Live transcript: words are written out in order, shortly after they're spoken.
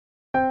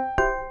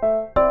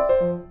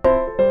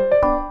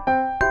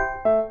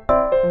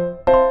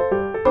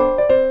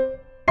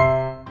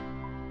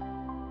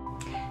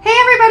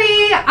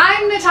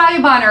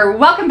Bonner,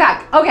 welcome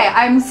back. Okay,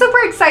 I'm super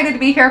excited to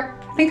be here.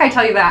 I think I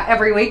tell you that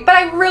every week, but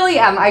I really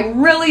am. I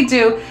really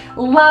do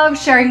love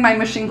sharing my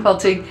machine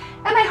quilting,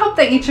 and I hope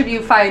that each of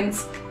you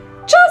finds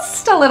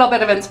just a little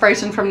bit of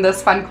inspiration from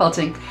this fun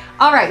quilting.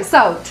 All right,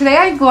 so today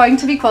I'm going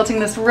to be quilting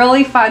this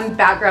really fun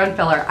background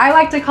filler. I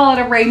like to call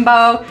it a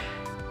rainbow.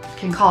 You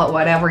can call it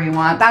whatever you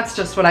want. That's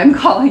just what I'm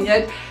calling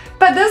it.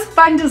 But this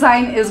fun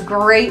design is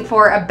great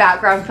for a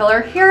background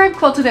filler. Here I've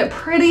quilted it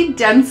pretty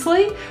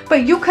densely,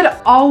 but you could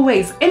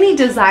always, any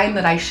design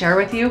that I share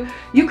with you,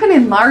 you can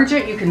enlarge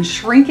it, you can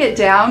shrink it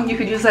down, you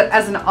could use it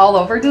as an all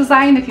over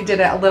design if you did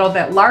it a little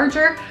bit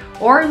larger,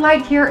 or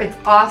like here, it's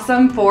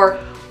awesome for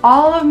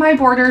all of my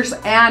borders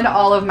and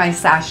all of my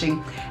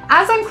sashing.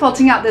 As I'm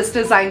quilting out this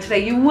design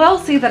today, you will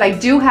see that I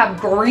do have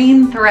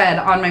green thread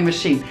on my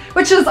machine,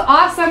 which is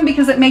awesome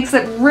because it makes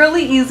it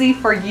really easy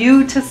for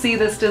you to see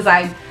this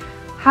design.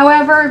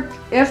 However,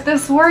 if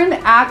this were an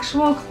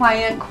actual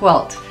client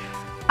quilt,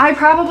 I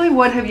probably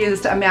would have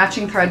used a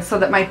matching thread so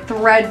that my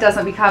thread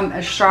doesn't become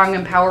as strong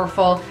and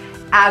powerful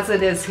as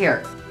it is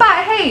here.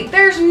 But hey,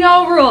 there's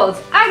no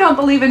rules. I don't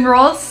believe in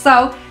rules,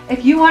 so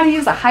if you want to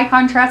use a high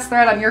contrast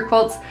thread on your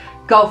quilts,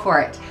 go for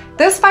it.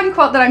 This fun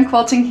quilt that I'm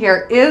quilting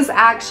here is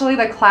actually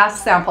the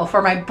class sample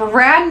for my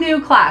brand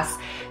new class.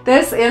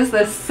 This is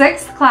the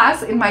 6th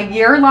class in my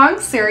year-long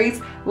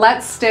series,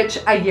 Let's Stitch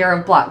a Year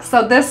of Blocks.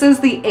 So this is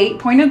the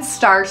 8-pointed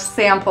star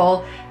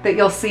sample that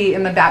you'll see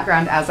in the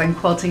background as I'm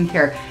quilting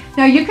here.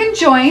 Now you can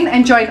join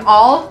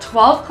all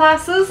 12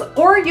 classes,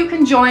 or you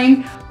can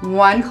join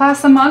one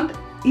class a month,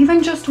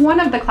 even just one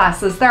of the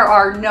classes. There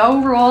are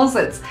no rules.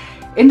 It's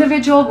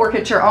individual, work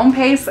at your own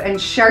pace, and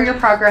share your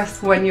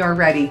progress when you're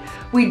ready.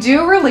 We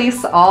do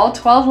release all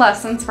 12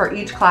 lessons for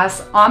each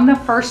class on the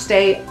first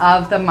day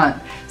of the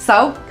month.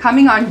 So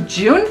coming on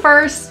June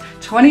 1st,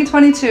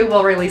 2022,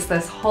 we'll release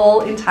this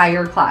whole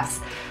entire class.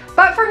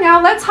 But for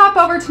now, let's hop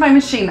over to my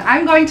machine.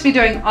 I'm going to be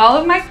doing all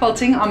of my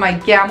quilting on my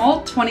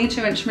Gamble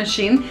 22-inch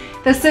machine.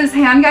 This is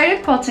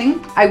hand-guided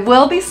quilting. I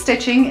will be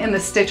stitching in the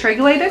stitch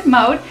regulated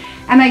mode,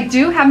 and I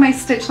do have my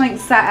stitch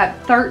length set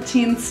at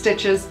 13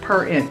 stitches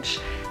per inch.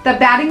 The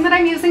batting that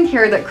I'm using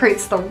here that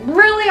creates the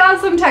really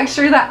awesome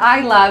texture that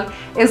I love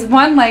is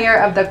one layer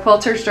of the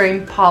Quilter's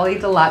Dream Poly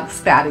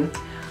Deluxe batting.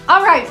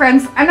 All right,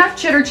 friends, enough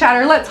chitter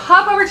chatter. Let's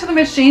hop over to the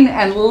machine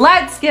and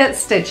let's get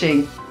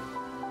stitching.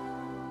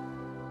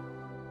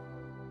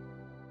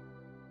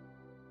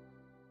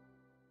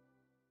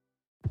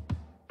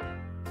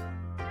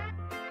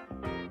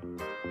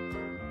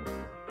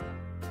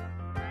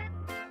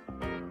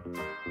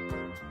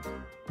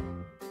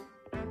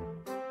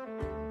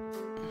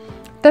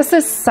 This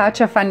is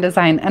such a fun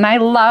design, and I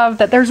love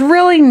that there's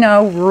really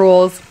no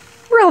rules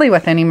really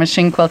with any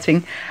machine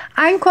quilting.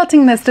 I'm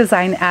quilting this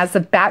design as a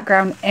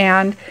background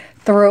and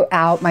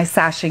throughout my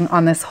sashing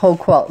on this whole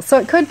quilt. So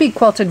it could be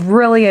quilted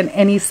really in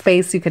any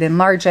space. You could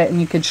enlarge it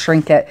and you could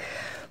shrink it.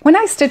 When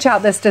I stitch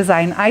out this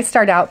design, I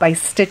start out by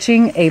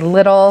stitching a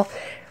little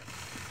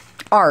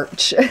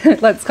arch.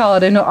 Let's call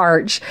it an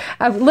arch.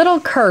 A little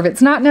curve.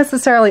 It's not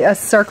necessarily a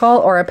circle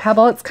or a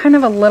pebble. It's kind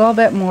of a little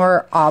bit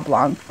more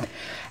oblong.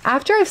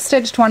 After I've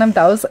stitched one of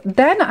those,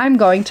 then I'm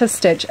going to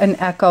stitch an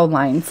echo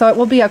line. So it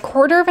will be a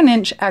 1/4 of an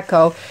inch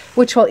echo,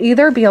 which will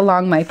either be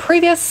along my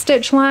previous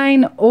stitch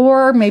line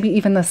or maybe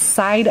even the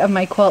side of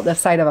my quilt, the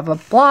side of a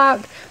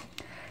block.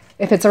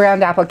 If it's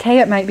around applique,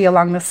 it might be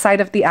along the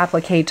side of the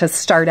applique to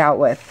start out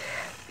with.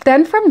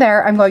 Then from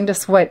there, I'm going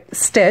to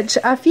stitch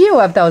a few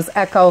of those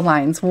echo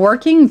lines,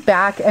 working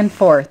back and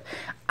forth.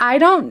 I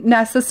don't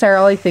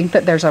necessarily think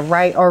that there's a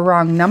right or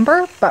wrong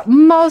number, but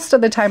most of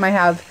the time I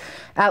have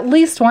at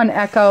least one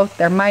echo.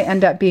 There might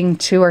end up being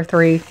 2 or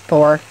 3,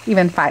 4,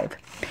 even 5.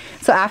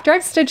 So after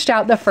I've stitched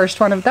out the first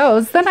one of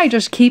those, then I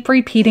just keep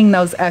repeating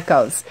those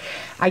echoes.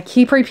 I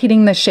keep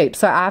repeating the shape.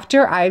 So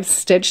after I've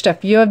stitched a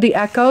few of the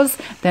echoes,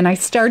 then I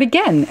start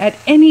again at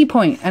any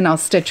point and I'll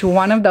stitch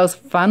one of those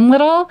fun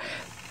little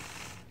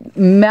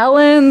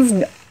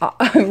melons,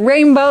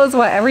 rainbows,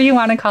 whatever you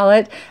want to call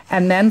it,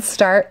 and then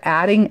start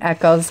adding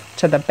echoes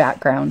to the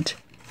background.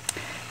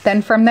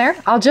 Then from there,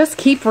 I'll just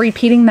keep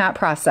repeating that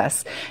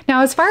process.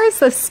 Now, as far as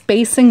the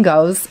spacing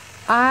goes,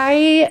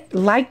 I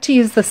like to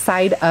use the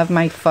side of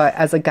my foot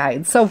as a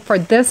guide. So for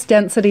this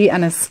density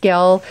and a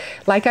scale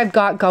like I've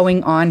got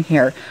going on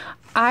here,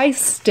 I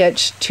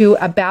stitch to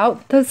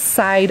about the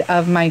side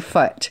of my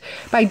foot.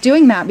 By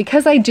doing that,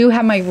 because I do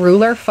have my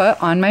ruler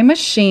foot on my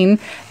machine,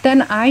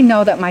 then I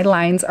know that my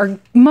lines are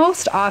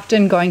most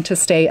often going to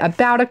stay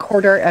about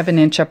 1/4 of an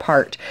inch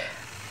apart.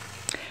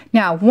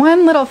 Now,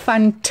 one little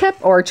fun tip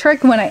or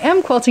trick when I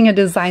am quilting a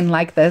design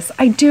like this,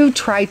 I do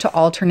try to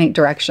alternate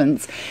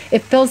directions.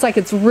 It feels like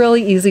it's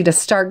really easy to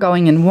start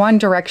going in one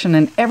direction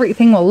and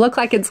everything will look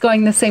like it's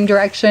going the same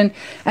direction,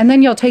 and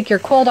then you'll take your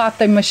quilt off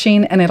the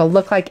machine and it'll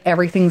look like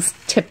everything's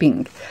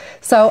tipping.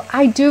 So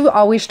I do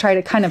always try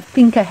to kind of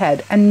think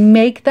ahead and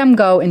make them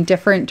go in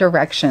different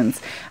directions.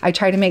 I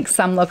try to make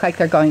some look like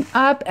they're going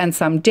up and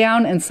some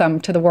down and some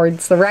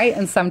towards the right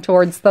and some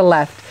towards the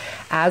left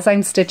as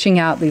I'm stitching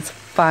out these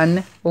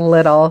fun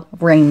little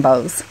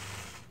rainbows.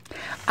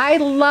 I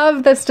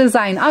love this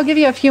design. I'll give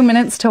you a few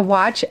minutes to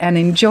watch and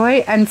enjoy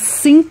and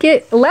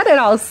let it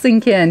all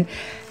sink in.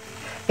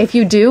 If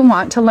you do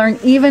want to learn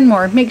even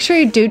more, make sure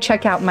you do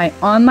check out my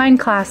online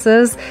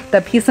classes,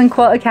 the Piece and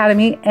Quilt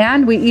Academy,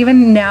 and we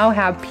even now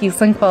have Piece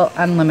and Quilt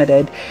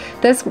Unlimited.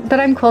 This that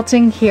I'm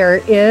quilting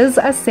here is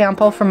a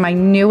sample from my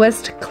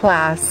newest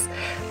class,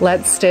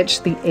 Let's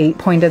Stitch the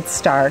 8-Pointed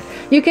Star.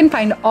 You can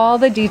find all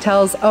the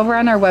details over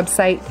on our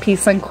website,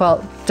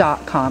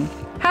 pieceandquilt.com.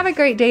 Have a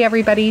great day,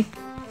 everybody.